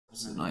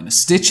9. A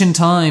stitch in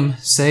time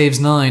saves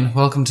 9.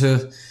 Welcome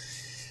to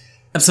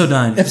episode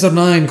 9. Episode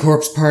 9,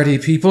 Corpse Party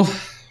people.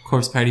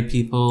 Corpse Party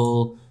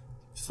people.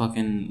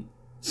 Fucking.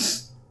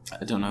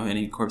 I don't know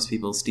any corpse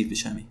people. Steve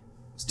Buscemi.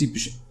 Steve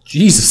Buscemi.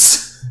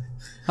 Jesus.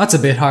 That's a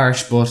bit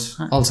harsh, but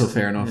also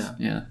fair enough.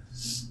 Yeah.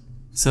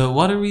 So,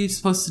 what are we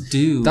supposed to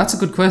do? That's a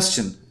good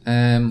question.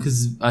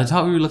 Because I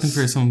thought we were looking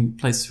for some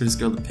places for this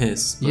girl to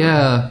piss.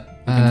 Yeah.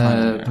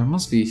 There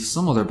must be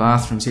some other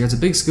bathrooms here. It's a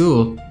big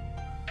school.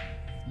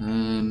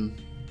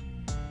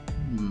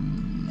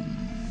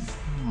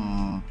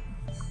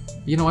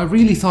 You know, I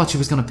really thought she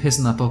was going to piss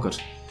in that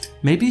bucket.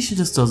 Maybe she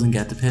just doesn't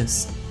get to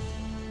piss.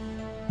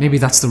 Maybe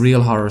that's the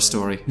real horror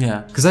story.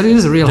 Yeah. Because that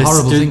is a real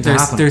horrible thing to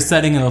happen. They're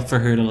setting it up for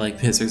her to, like,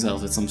 piss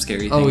herself at some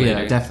scary thing. Oh, yeah,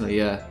 later. definitely,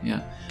 yeah.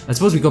 I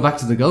suppose we go back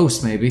to the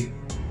ghost, maybe.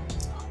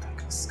 Oh, that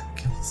ghost is gonna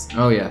kill us.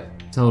 Oh, yeah,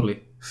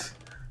 totally.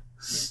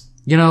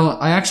 You know,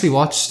 I actually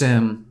watched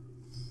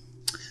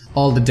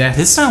all the deaths.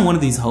 Piss down one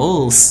of these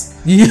holes.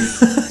 Yeah.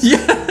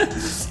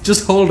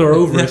 Just hold her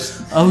over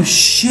it. Oh,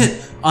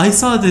 shit. I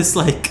saw this,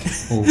 like...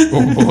 oh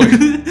boy.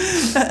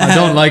 I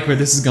don't like where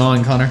this is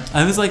going, Connor.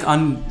 I was, like,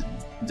 on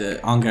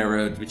the Ongar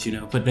Road, which you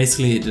know, but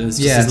basically it was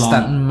just it's long,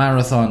 that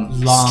marathon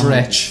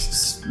stretch.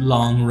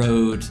 Long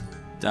road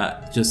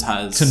that just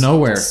has... to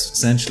nowhere,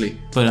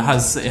 essentially. But it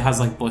has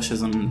like,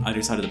 bushes on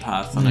either side of the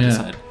path, on either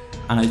side.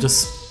 And I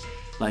just,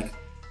 like,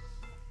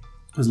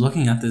 was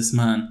looking at this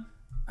man,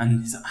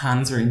 and his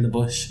hands were in the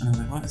bush, and I was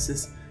like, what is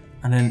this?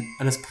 And then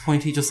at this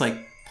point he just,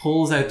 like,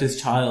 pulls out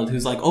this child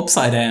who's, like,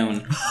 upside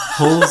down,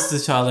 pulls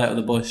this child out of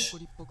the bush,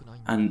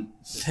 and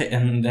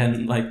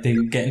then, like, they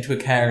get into a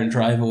car and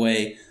drive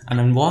away,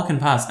 and I'm walking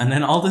past, and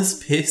then all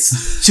this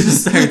piss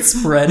just starts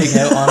spreading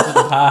out onto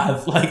the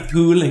path, like,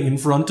 pooling in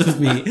front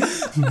of me.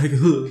 I'm like,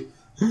 ugh.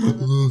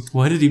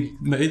 Why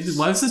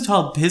was this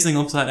child pissing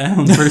upside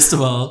down, first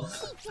of all?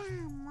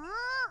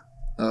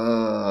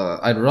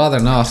 I'd rather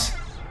not.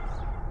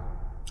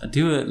 I'd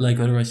do it, like,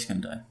 otherwise she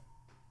can die.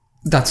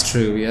 That's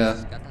true,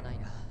 yeah.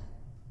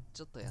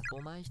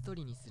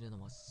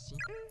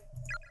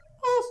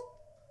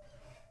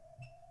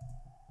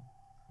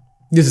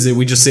 This is it.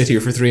 We just sit here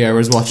for 3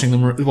 hours watching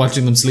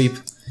them sleep.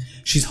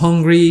 She's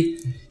hungry.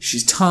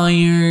 She's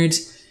tired.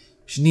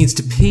 She needs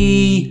to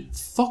pee.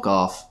 Fuck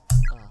off.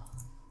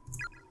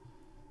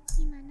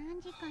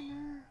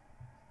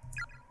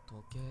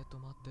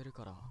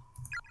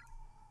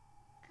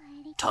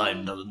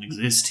 Time doesn't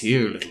exist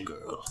here, little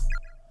girl.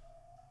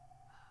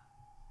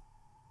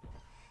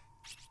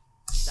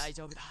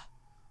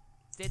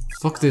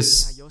 Fuck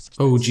this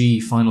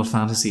OG Final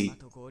Fantasy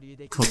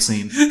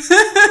cutscene.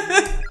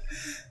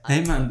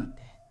 Hey man,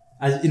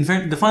 in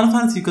fact, the Final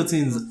Fantasy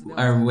cutscenes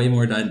are way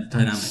more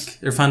dynamic.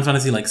 They're Final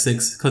Fantasy like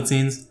 6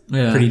 cutscenes,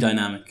 pretty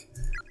dynamic.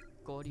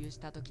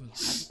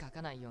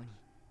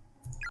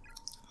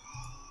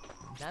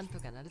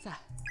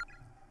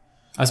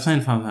 I was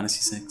playing Final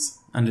Fantasy 6,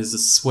 and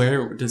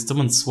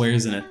someone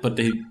swears in it, but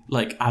they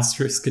like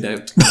asterisk it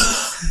out.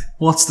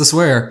 What's the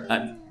swear?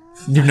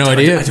 You have no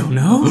idea? I don't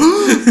know.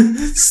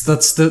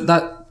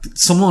 that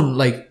someone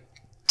like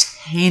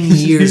 10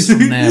 years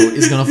from now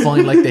is going to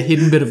find like the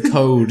hidden bit of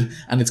code,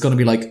 and it's going to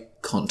be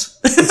like, cunt.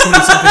 It's going to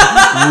be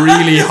something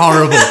really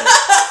horrible.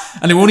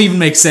 And it won't even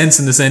make sense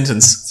in the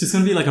sentence. It's just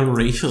going to be like a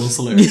racial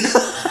slur.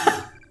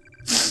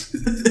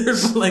 They're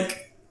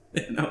like,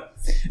 you know.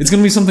 It's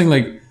going to be something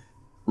like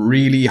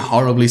really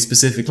horribly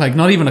specific, like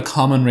not even a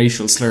common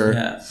racial slur.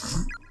 Yeah.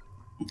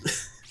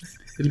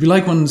 It'd be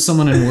like when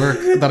someone in work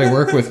that I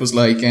work with was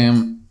like,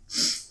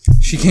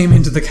 she came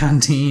into the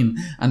canteen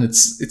and it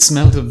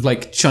smelled of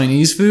like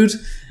Chinese food,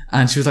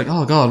 and she was like,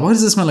 "Oh God, why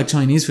does it smell like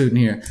Chinese food in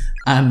here?"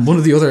 And one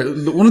of the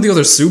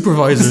other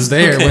supervisors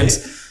there went,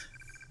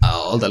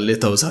 "Oh, the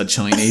Lithos had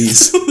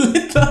Chinese."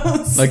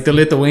 Lithos. Like the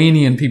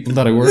Lithuanian people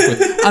that I work with,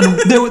 and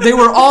they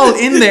were all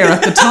in there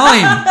at the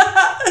time.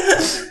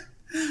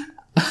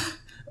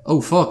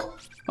 Oh fuck!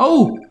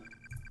 Oh,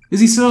 is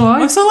he still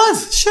alive? I'm still alive.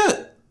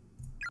 Shit.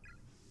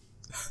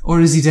 Or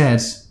is he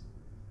dead?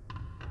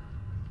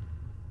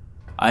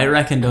 I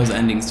reckon those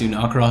endings do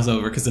not cross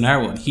over, because in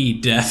our one, he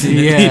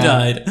definitely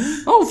died.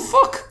 Oh,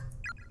 fuck!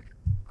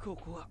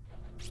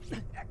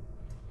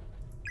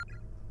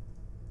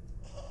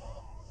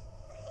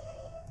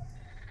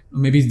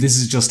 Maybe this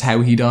is just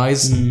how he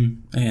dies.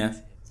 Yeah.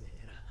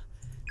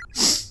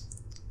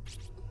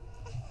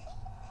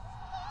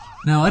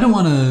 Now, I don't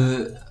want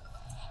to...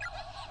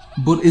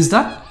 But is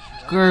that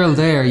girl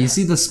there, you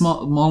see the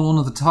small one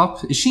at the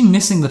top? Is she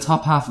missing the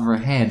top half of her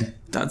head?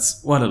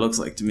 That's what it looks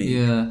like to me.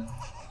 Yeah.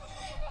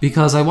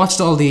 Because I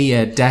watched all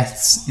the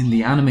deaths in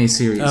the anime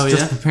series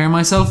just to prepare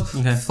myself.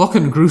 Okay.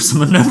 Fucking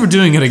gruesome. I'm never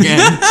doing it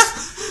again.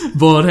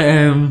 But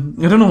I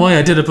don't know why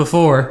I did it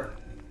before.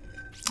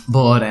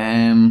 But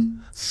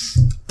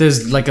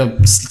there's like a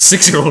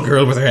 6-year-old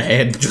girl with her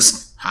head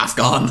just half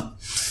gone.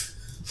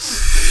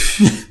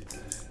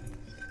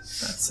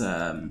 That's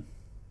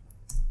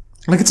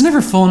like, it's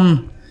never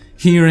fun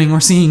hearing or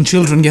seeing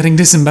children getting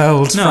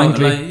disemboweled,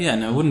 frankly.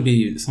 No, it wouldn't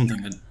be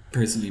something I'd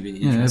personally be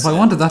interested if I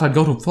wanted that, I'd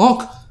go to...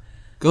 Fuck!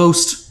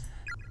 Ghost.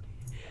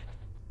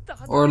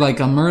 Or like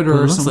a murder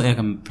or looks something.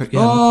 like yeah,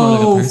 looks more like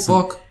a Oh, person.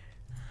 fuck.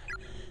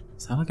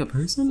 Is that like a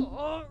person?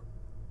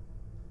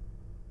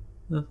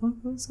 The fuck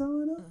was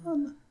going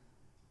on?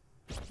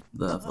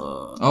 The fuck?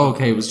 Oh,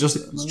 okay, it was just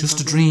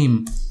a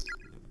dream.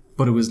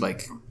 But it was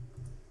like...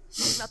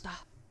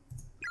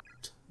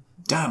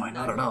 Damn, I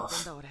nodded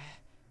off.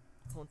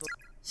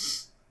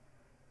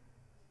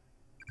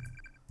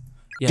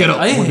 Yeah, Get up,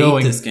 I we're hate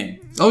going. this game.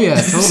 Oh yeah,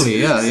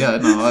 totally, yeah,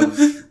 no, I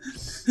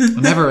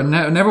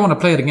never want to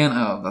play it again.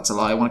 Oh, that's a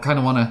lie. I kind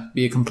of want to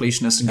be a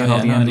completionist and get all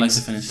the I'd like endings.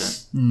 to finish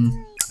it.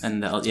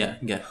 And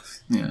get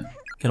Yeah.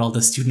 get all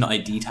the student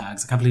ID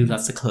tags. I can't believe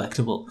that's a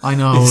collectible. I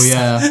know,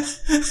 yeah.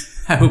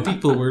 How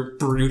people were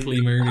brutally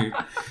murdered.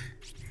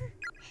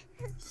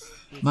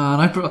 Man,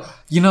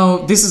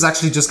 this has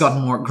actually just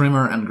gotten more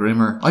grimmer and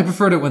grimmer. I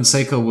preferred it when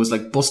Seiko was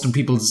like busting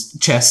people's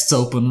chests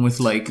open with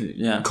like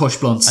kush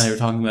blunts. And they were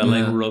talking about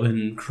like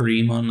rubbing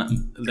cream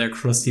on their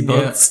crusty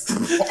butts.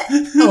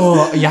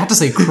 Oh, you had to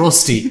say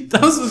crusty.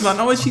 That was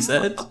not what she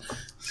said.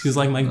 She was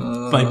like my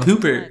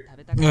pooper.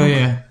 Oh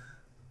yeah.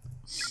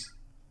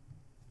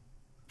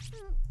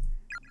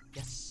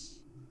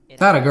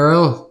 That a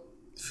girl.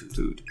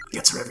 Food.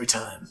 Gets her every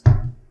time.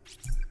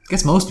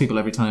 Gets most people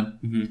every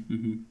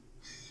time.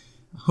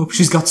 Hope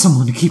she's got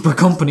someone to keep her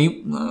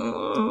company.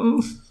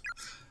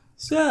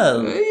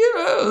 So,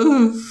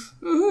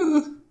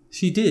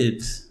 she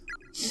did.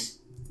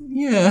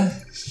 Yeah,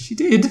 she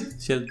did.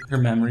 She had her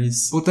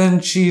memories. But then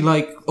she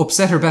like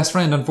upset her best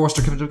friend and forced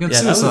her to commit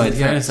suicide.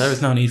 Fairness, there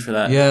was no need for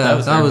that. Yeah,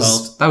 that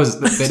was a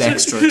bit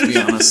extra, to be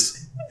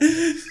honest.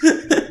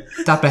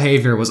 That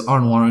behaviour was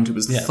unwarranted. It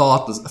was a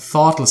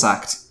thoughtless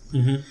act.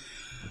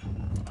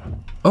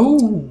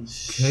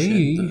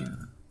 Okay.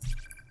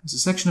 There's a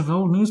section of an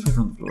old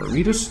newspaper on the floor.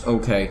 Read it?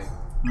 Okay.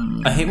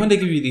 I hate when they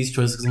give you these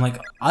choices because I'm like,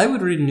 I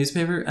would read a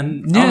newspaper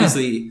and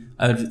obviously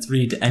I would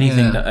read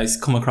anything that I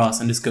come across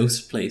in this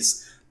ghost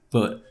place.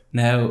 But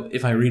now,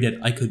 if I read it,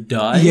 I could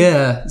die.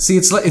 Yeah. See,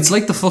 it's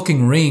like the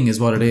fucking Ring is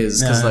what it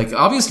is. Because like,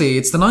 obviously,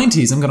 it's the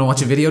 90s. I'm going to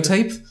watch a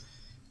videotape.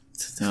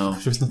 No.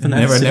 There's nothing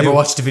else to Never do.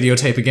 watched a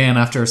videotape again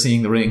after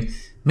seeing the Ring.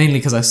 Mainly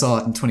because I saw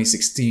it in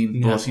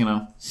 2016. But,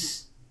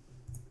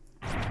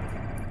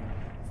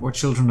 4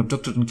 children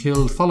abducted and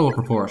killed. Follow-up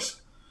report.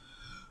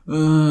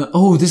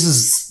 This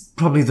is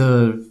probably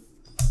the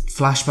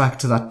flashback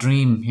to that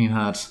dream he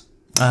had.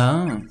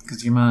 Oh.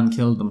 Because your man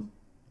killed them.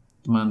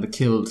 The man that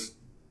killed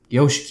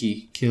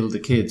Yoshiki killed the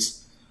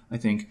kids, I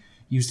think.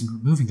 Used in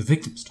removing the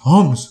victims'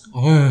 tongues.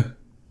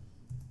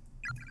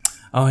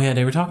 Oh yeah,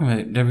 they were talking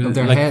about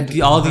their like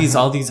head. all these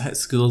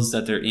schools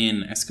that they're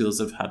in are schools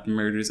that have had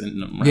murders in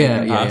them.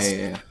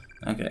 Yeah.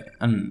 Okay,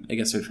 and I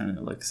guess they're trying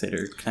to like say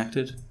they're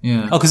connected.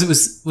 Yeah. Oh, because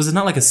was it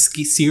not like a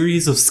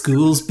series of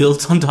schools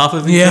built on top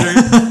of each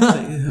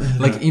other?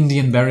 Like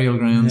Indian burial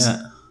grounds.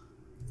 Yeah.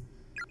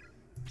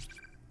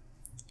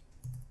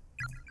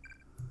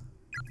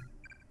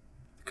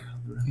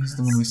 He's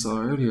the one we saw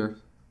earlier.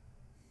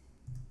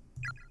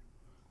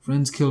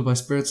 Friends killed by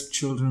spirits of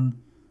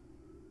children.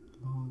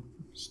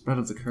 Spread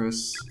of the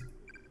curse.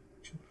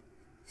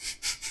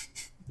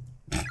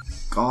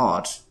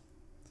 God.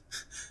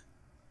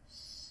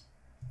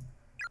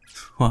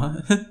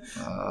 What?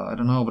 I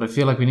don't know, but I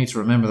feel like we need to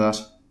remember that.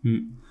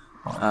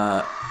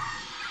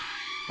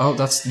 Oh,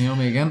 that's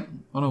Naomi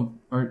again. Oh no,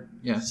 or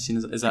yeah.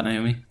 Is that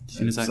Naomi?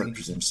 I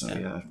presume so.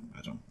 Yeah.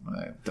 I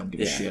don't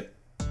give a shit,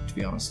 to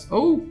be honest.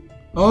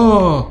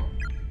 Oh,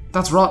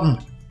 that's rotten.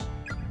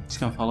 She's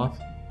gonna fall off.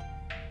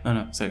 Oh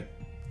no, sorry.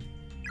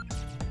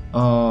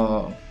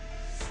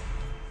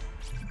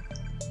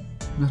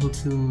 Metal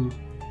tool.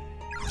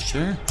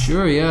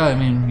 Sure, yeah. I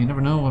mean, you never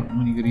know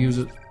when you could use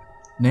it.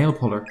 Nail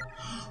puller.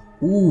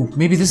 Ooh,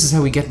 maybe this is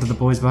how we get into the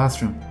boys'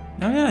 bathroom.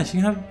 Oh yeah, she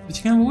can have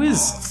a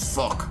whiz.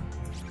 Oh, fuck.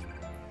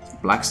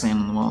 Black stain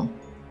on the wall.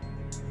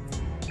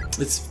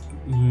 It's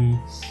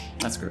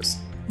that's gross.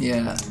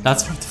 Yeah.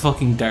 That's where the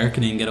fucking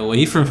darkening. Get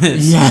away from it.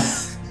 Yeah.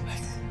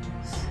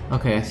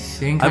 Okay, I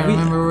think I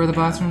remember where the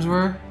bathrooms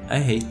were. I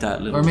hate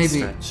that little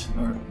stretch.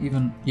 Or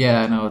even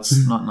yeah, no,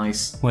 it's not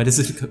nice. Why does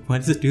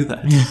it do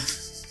that? Yeah.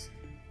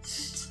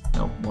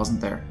 No,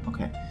 wasn't there.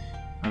 Okay.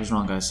 I was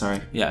wrong, guys,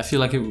 sorry. Yeah, I feel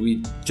like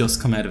we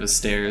just come out of the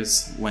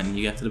stairs when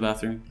you get to the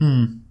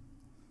bathroom.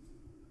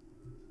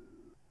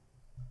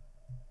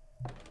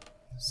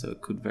 So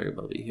it could very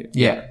well be here.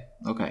 Yeah,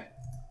 okay.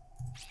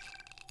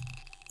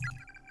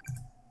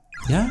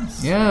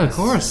 Yes. Yeah, of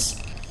course.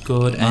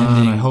 Good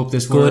ending. I hope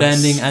this works. Good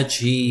ending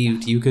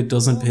achieved. Yuka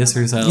doesn't piss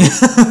herself.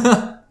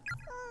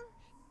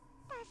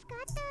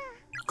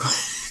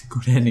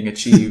 Good ending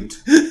achieved.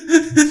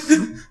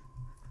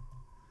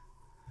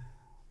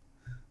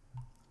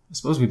 I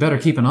suppose we better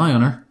keep an eye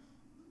on her.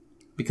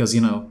 Because,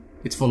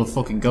 it's full of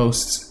fucking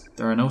ghosts.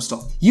 There are no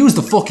stop. Use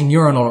the fucking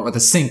urinal or the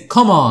sink.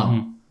 Come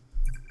on.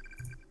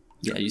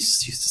 Yeah, use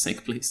the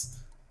sink, please.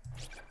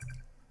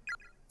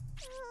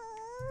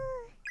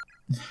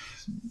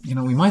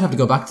 We might have to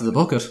go back to the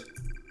bucket.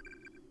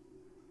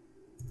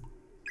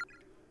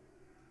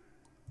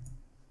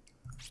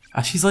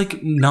 And she's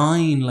like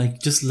 9. Like,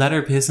 just let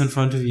her piss in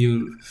front of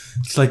you.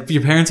 It's like,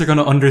 your parents are going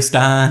to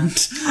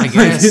understand. I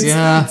guess,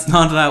 yeah. It's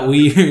not that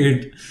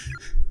weird.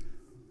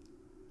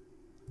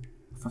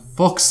 For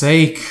fuck's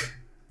sake.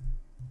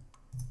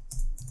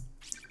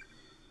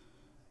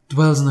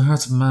 Dwells in the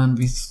hearts of man.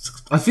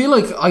 I feel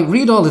like I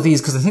read all of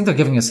these because I think they're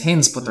giving us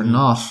hints, but they're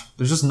not.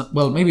 They're just not,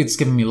 well, maybe it's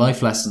giving me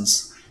life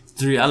lessons.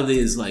 The reality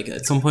is, like,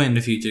 at some point in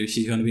the future,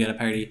 she's going to be at a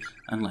party,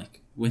 and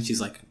like, when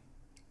she's like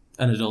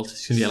an adult,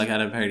 she's going to be like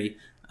at a party,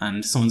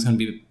 and someone's going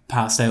to be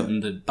passed out in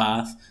the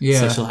bath,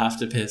 so she'll have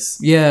to piss.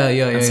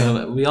 Yeah.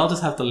 So we all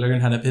just have to learn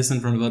how to piss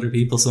in front of other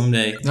people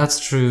someday. That's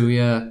true,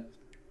 yeah.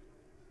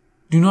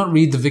 Do not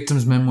read the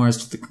victim's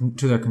memoirs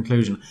to their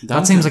conclusion.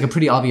 That seems like a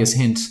pretty obvious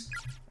hint.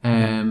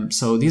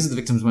 So these are the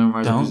victim's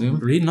memoirs, I presume.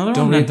 Read another one.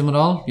 Don't read them at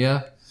all,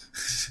 yeah.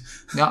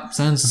 Yeah,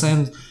 sounds...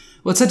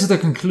 Well, it said to their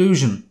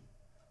conclusion.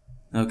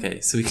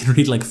 Okay, so we can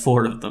read like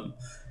 4 of them.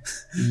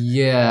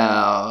 Yeah,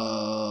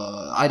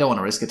 I don't want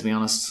to risk it, to be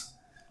honest.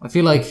 I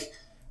feel like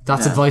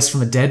that's advice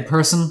from a dead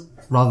person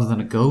rather than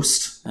a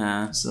ghost.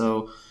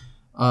 So,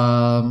 you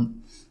know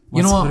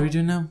what? What are we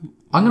doing now?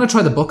 I'm going to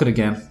try the bucket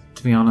again,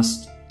 to be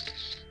honest.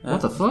 What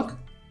the fuck?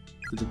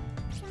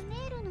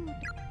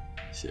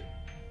 Shit.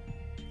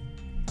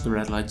 The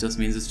red light just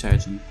means it's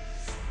charging.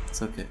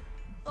 It's okay.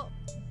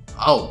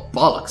 Oh,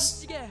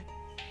 bollocks.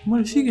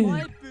 What is she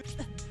getting?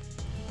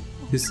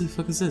 Who the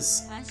fuck is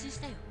this?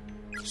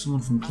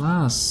 Someone from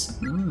class.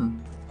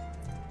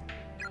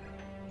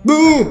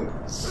 Boo!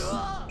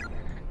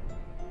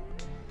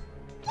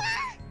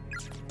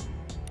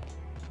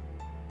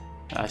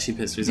 She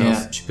pissed herself.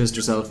 Yeah, she pissed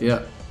herself,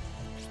 yeah.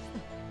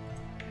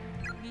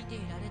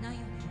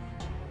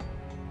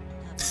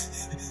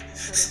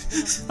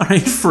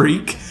 Alright,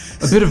 freak.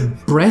 A bit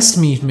of breast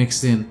meat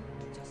mixed in.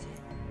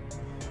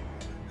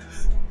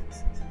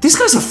 This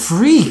guy's a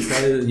freak!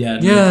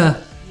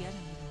 Yeah.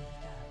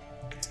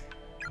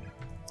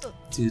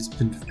 Dude's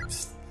been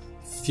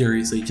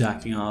furiously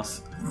jacking off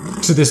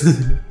to this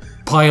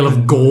pile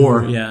of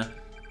gore. Yeah.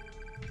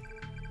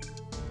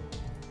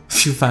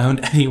 Have you found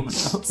anyone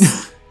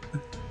else?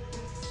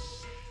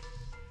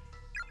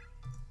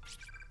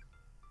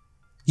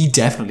 He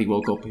definitely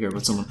woke up here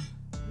with someone.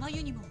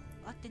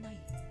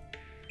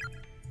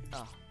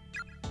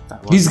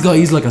 He's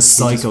like a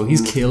psycho.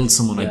 He's killed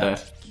someone, I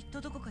bet.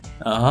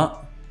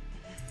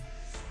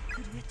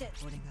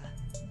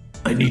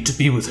 I need to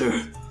be with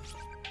her.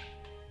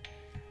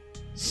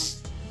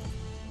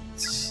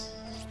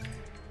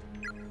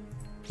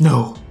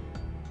 No.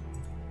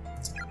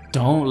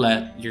 Don't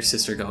let your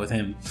sister go with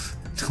him.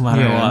 No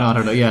matter what. Not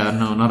at all. Yeah,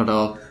 no, not at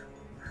all.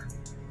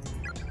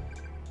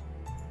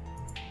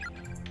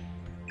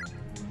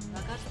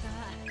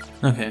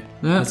 Okay,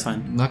 that's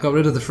fine. That got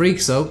rid of the freak,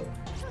 so.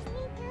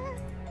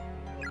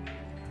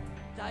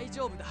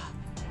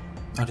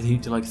 Oh, did he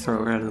like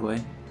throw her out of the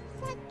way?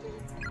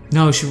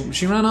 No,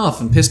 she ran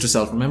off and pissed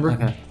herself, remember?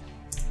 Okay.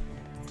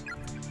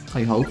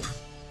 I hope.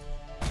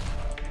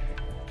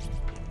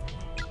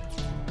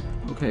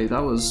 Okay, that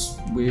was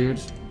weird.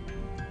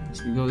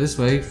 So we go this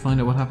way, find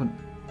out what happened.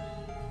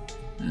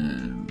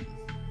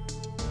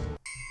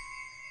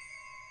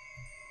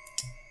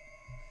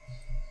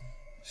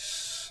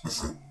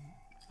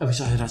 I wish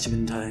I had actually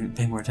been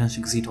paying more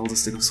attention because he told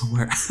us to go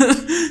somewhere.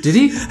 Did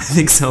he? I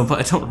think so, but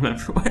I don't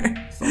remember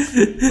where.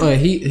 Oh,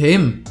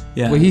 him?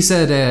 Yeah. Well, he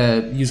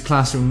said use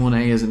classroom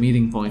 1A as a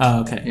meeting point.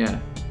 Oh, okay. Yeah.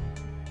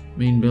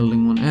 Main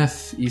building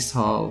 1F, East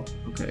Hall.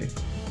 Okay.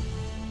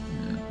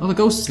 Oh, the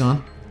ghost is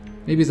gone.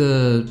 Maybe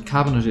the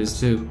cabinet is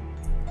too.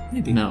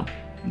 Maybe. No.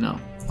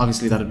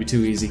 Obviously that'd be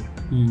too easy.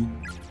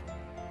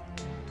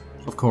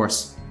 Of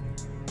course.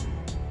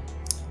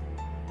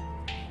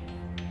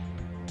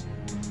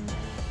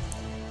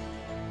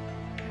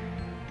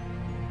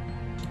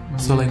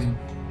 So like...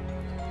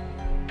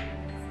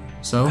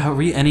 So? Are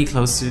we any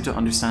closer to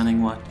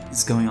understanding what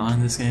is going on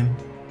in this game?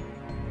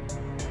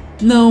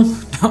 No,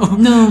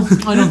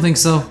 I don't think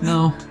so.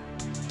 No.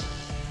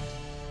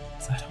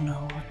 I don't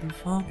know what the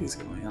fuck is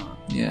going on.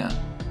 Yeah.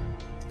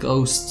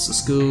 Ghosts, a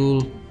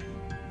school,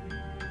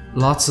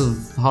 lots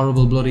of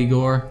horrible bloody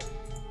gore.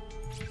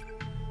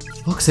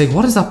 For fuck's sake,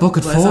 what is that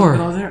bucket for?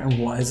 There? And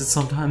why is it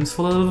sometimes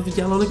full of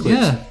yellow liquid?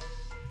 Yeah.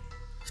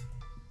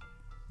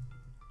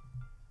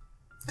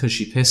 Because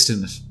she pissed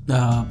in it.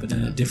 But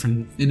in a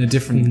different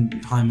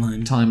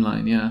timeline.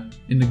 Timeline, yeah.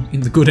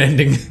 In the good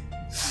ending.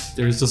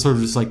 There's just sort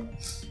of just like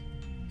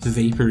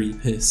vapory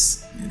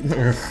piss.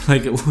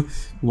 Like it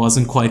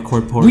wasn't quite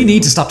corporeal. We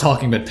need to stop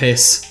talking about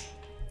piss.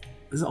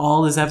 That's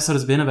all this episode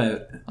has been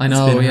about. I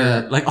know,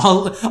 yeah. Like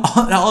all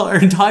our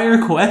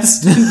entire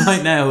quest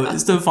right now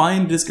is to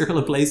find this girl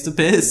a place to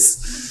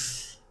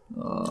piss.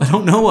 I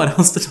don't know what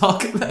else to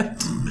talk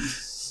about.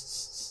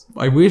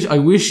 I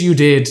wish you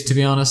did, to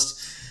be honest.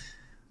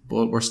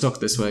 But we're stuck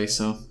this way,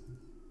 so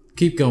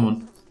keep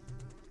going.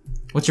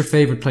 What's your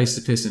favourite place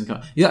to piss in?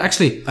 Yeah,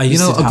 actually, a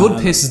good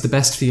piss is the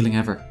best feeling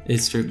ever.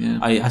 It's true. Yeah.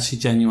 I actually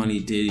genuinely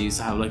did used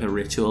to have like a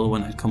ritual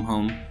when I'd come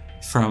home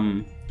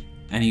from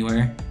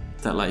anywhere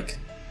that like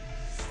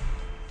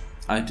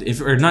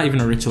or not even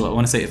a ritual. I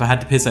want to say if I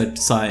had to piss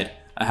outside,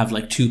 I have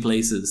like 2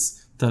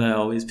 places that I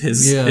always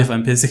piss if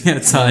I'm pissing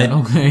outside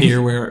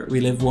here where we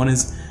live. One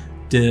is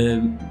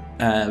the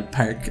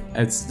park.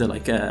 It's the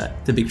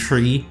the big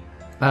tree.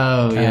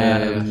 Oh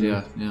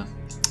yeah.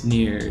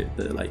 Near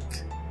the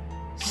like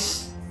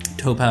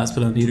towpath,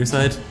 but on either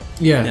side.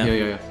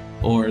 Yeah.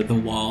 Or the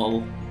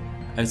wall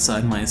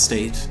outside my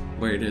estate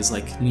where it is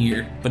like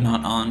near but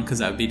not on, because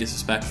that would be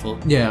disrespectful.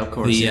 Yeah, of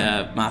course.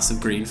 The massive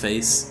green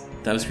face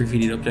that was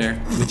graffitied up there,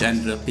 which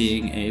ended up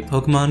being a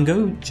Pokemon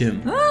Go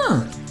gym.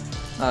 Oh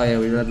yeah,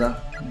 we read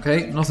that.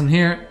 Okay, nothing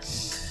here.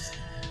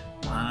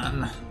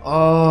 Man,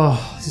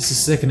 oh, this is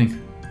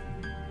sickening.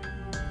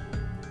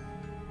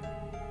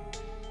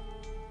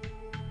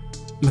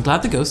 I'm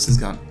glad the ghost is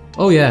gone.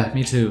 Oh yeah,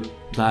 me too.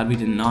 Glad we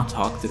did not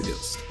talk to the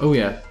ghost. Oh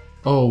yeah.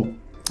 Oh,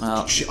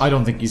 well, I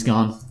don't think he's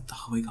gone.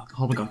 Oh my god.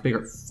 Oh my god,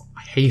 bigger.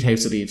 I hate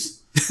House of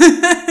Leaves.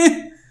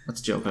 That's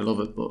a joke, I love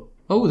it, but...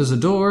 Oh, there's a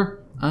door,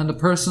 and a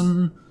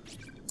person...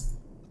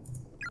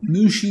 I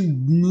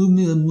don't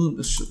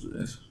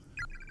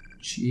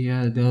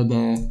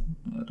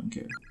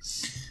care.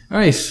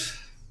 Alright.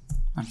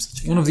 I'm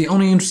such a one of the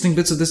only interesting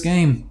bits of this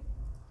game.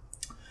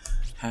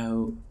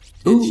 How...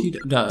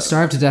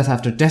 Starved to death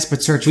after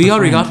desperate search we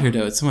already got here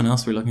though. It's someone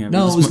else we're looking at.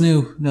 No, it was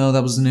new. No,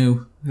 that was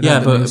new. Yeah,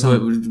 but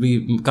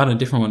we got a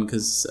different one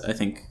because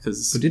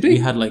we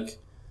had like...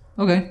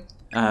 Okay.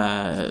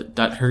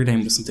 That her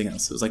name was something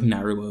else. It was like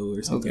Naruto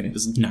or something. Okay. It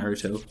was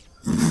Naruto.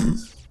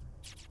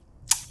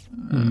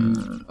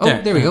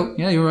 There we go.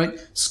 Yeah, you're right.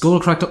 Skull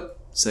cracked up.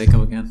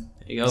 Seiko again.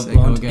 There you go.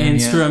 Blunt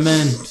instrument.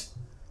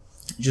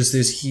 Yeah. Just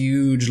this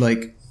huge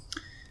like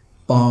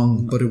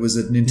bong, but it was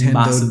a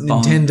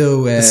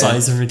Nintendo the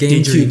size of a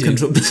GameCube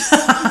controller.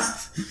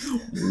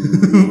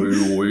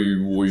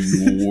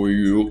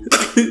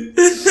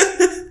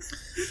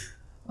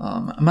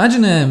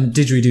 Imagine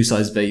didgeridoo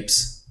sized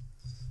vapes.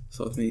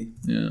 Fuck me.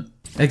 Yeah.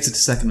 Exit to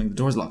second wing. The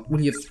door's locked. What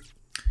do you?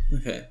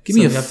 Okay. Give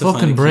me a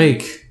fucking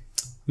break.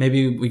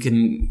 Maybe we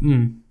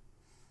can.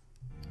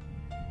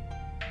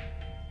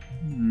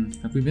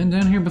 Have we been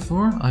down here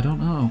before? I don't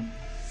know.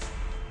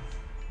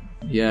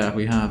 Yeah,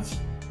 we have.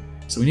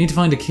 So we need to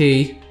find a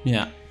key.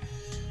 Yeah.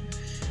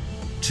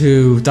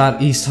 To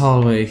that east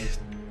hallway.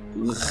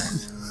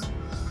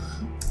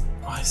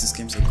 Why is this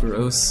game so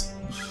gross?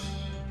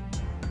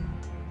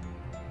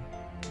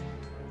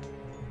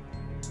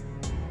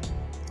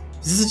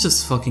 This is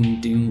just fucking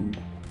Doom.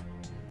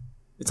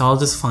 It's all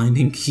just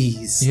finding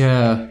keys.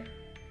 Yeah.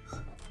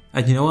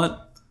 And you know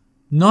what?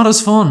 Not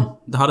as fun.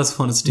 Not as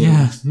fun as Doom.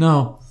 Yeah,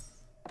 no.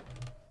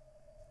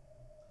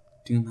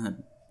 Doom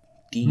had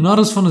Not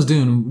as fun as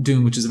Doom,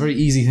 which is a very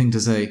easy thing to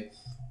say.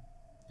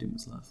 Doom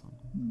was a lot of fun.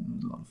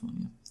 A lot of fun,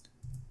 yeah.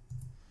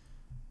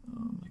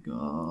 Oh my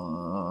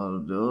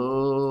god.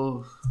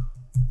 Oh.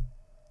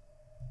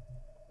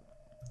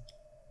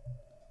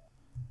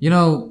 You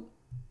know,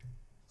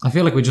 I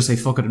feel like we just say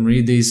fuck it and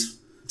read these.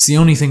 It's the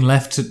only thing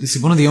left.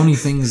 It's one of the only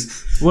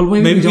things. Well,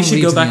 maybe we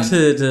should go back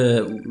to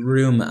the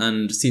room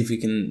and see if we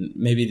can.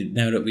 Maybe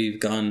now that we've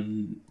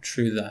gone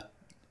through that,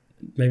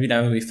 maybe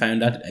now when we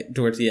found that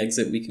door to the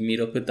exit, we can meet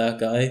up with that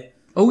guy.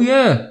 Oh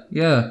yeah,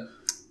 yeah.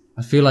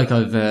 I feel like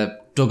I've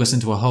dug us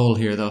into a hole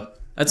here, though.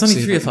 That's only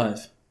 3 of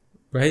 5,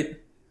 right?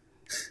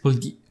 Well,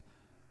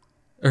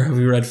 or have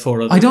we read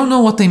 4 of them? I don't know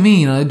what they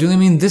mean. Do they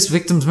mean this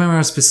victim's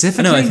memoir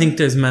specifically? No, I think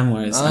there's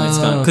memoirs and it's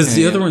gone. Because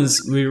the other yeah.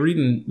 ones, we were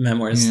reading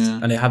memoirs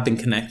and they have been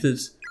connected.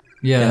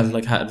 Yeah. They have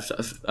like had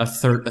a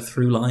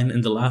through line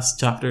in the last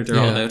chapter. They're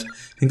all about.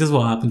 I think that's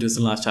what happened to us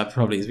in the last chapter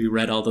probably is we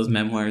read all those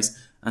memoirs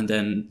and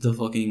then the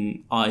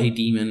fucking eye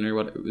demon or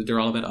whatever, they're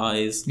all about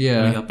eyes. Yeah.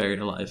 And we got buried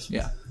alive.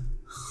 Yeah.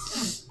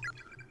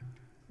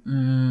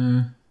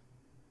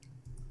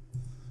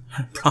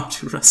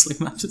 Impromptu wrestling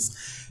matches.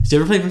 Did you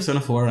ever play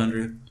Persona 4,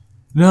 Andrew?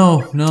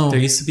 No. There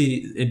used to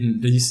be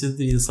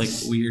this like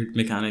weird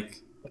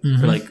mechanic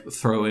or like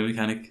throwaway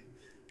mechanic.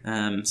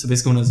 So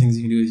basically one of the things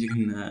you can do is you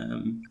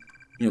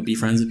can be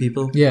friends with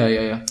people.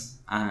 Yeah.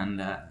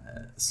 And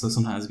so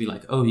sometimes be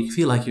like, oh, you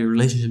feel like your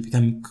relationship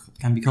can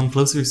become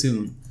closer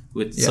soon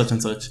with such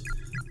and such.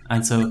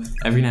 And so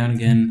every now and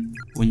again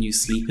when you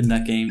sleep in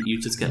that game, you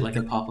just get like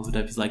a pop up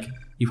that is like,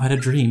 you had a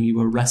dream, you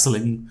were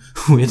wrestling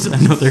with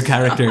another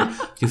character.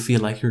 You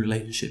feel like your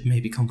relationship may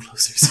become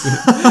closer soon.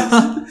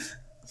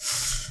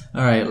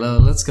 Alright,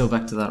 let's go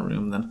back to that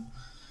room then.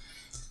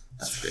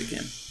 That's a great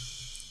game.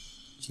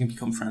 You can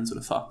become friends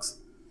with a fox.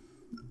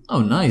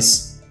 Oh,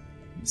 nice.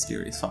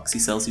 Mysterious fox. He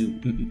sells you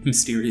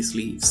mysterious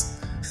leaves.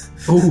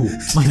 Oh,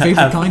 my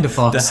favourite kind of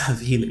fox. That have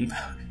healing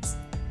powers.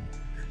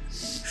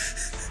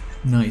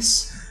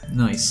 Nice.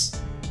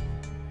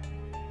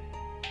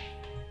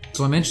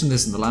 So I mentioned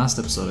this in the last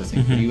episode, I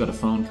think, where you got a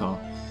phone call.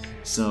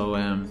 So,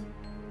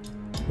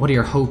 what are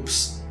your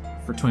hopes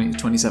for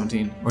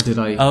 2017? Or did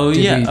I? Oh,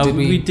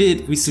 we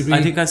did.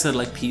 I think I said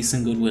like peace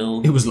and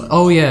goodwill. It was like,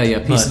 oh yeah,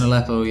 peace in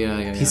Aleppo,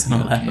 yeah. Peace in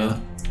Aleppo.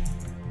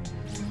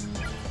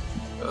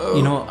 Yeah.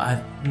 You know,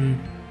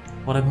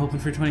 what I'm hoping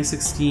for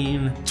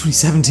 2016.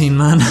 2017,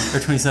 man. Or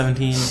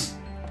 2017.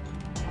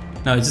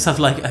 No, I just have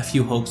like a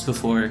few hopes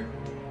before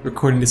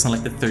recording this on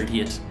like the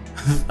 30th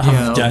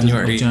of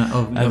January.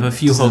 I have a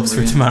few hopes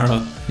for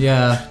tomorrow.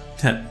 Yeah.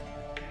 That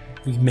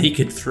we make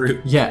it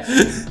through. Yeah.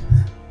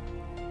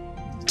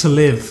 To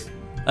live.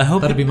 I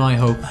hope that'd be my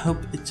hope. I hope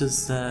it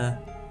just. I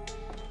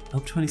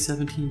hope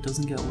 2017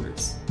 doesn't get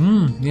worse.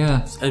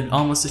 Yeah. It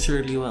almost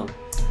assuredly will,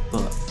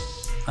 but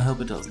I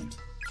hope it doesn't.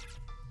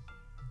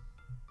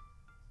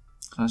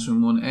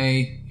 Classroom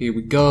 1A. Here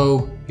we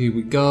go. Here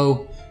we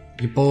go.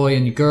 Your boy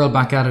and your girl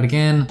back at it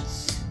again.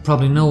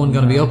 Probably no one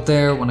gonna be up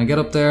there when I get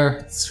up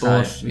there. Let's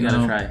try. We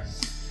gotta try.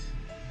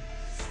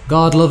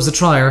 God loves a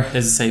trier.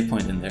 There's a save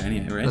point in there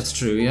anyway, right? That's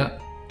true, yeah.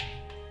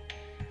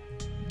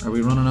 Are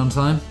we running on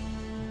time?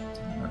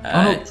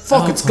 Oh no,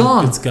 fuck, it's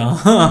gone! It's gone.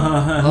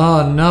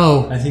 Oh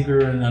no. I think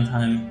we're running on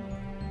time.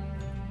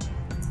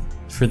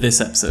 For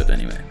this episode,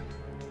 anyway.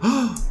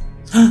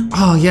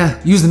 Oh yeah,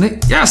 use the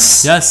nick.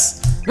 Yes!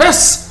 Yes!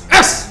 Yes!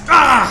 Yes!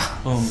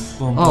 Ah! Boom,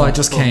 boom, oh, boom, I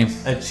just came.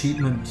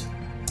 Achievement.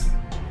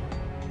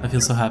 I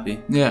feel so happy.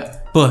 Yeah.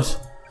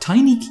 But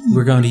tiny key.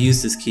 We're going to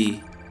use this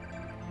key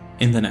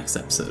in the next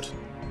episode.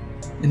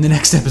 In the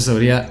next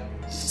episode, yeah.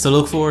 So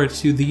look forward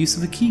to the use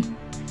of the key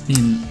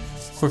in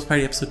Corpse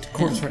Party episode 10.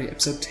 Corpse Party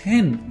episode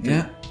 10.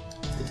 Yeah.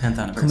 The 10th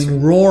anniversary.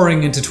 Coming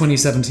roaring into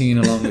 2017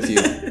 along with you.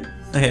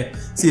 Okay.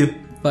 See you.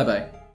 Bye bye.